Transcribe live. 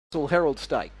Herald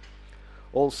Stake.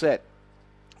 All set.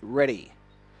 Ready.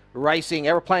 Racing.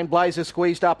 Aeroplane Blazer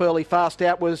squeezed up early. Fast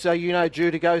out was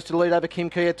Jude, who goes to the lead over Kim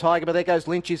Kia Tiger, but there goes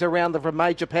Lynchies around them from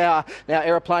Major Power. Now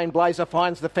Aeroplane Blazer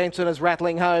finds the fence and is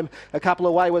rattling home. A couple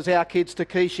away was Our Kids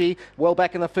Takeshi. Well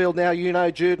back in the field now,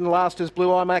 Jude, and last is Blue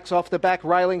IMAX off the back,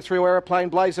 railing through. Aeroplane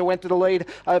Blazer went to the lead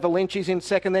over Lynchies in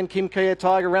second, then Kim Kia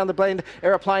Tiger around the blend.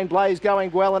 Aeroplane Blaze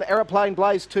going well, and Aeroplane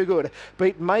Blaze too good.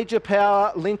 Beat Major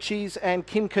Power, Lynchies and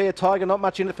Kim Kia Tiger. Not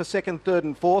much in it for second, third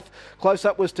and fourth. Close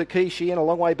up was Takeshi, and a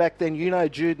long way back then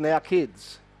Jude and Our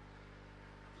Kids.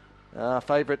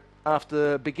 Favourite,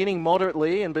 after beginning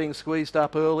moderately and being squeezed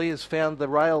up early, has found the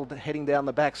rail heading down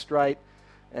the back straight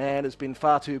and has been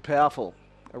far too powerful.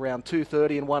 Around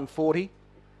 230 and 140.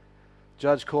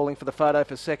 Judge calling for the photo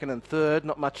for second and third.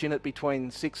 Not much in it between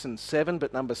 6 and 7,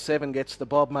 but number 7 gets the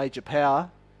bob, Major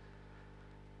Power.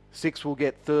 6 will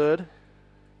get third,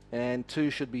 and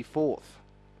 2 should be fourth.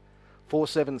 4,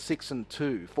 7, 6 and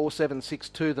 2. 4, 7, 6,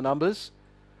 2 the numbers.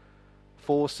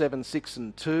 4, 7, 6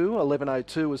 and 2.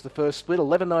 11.02 was the first split.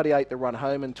 11.98 the run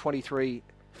home, and 23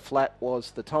 flat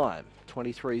was the time.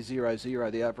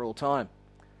 23.00 the overall time.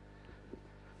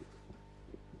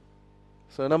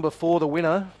 So number 4 the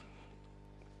winner.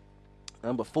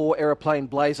 Number 4 Aeroplane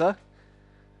Blazer.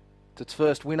 It's its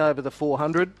first win over the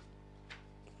 400.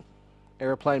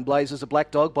 Aeroplane Blazer's a black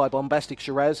dog by Bombastic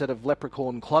Shiraz out of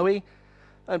Leprechaun Chloe.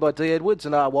 Owned by D. Edwards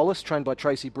and R. Wallace, trained by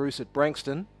Tracy Bruce at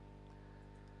Branxton.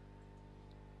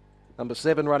 Number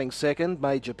 7 running second,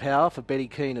 Major Power for Betty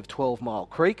Keane of 12 Mile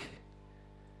Creek.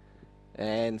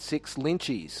 And 6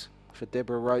 Lynchies for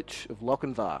Deborah Roach of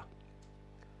Lochinvar.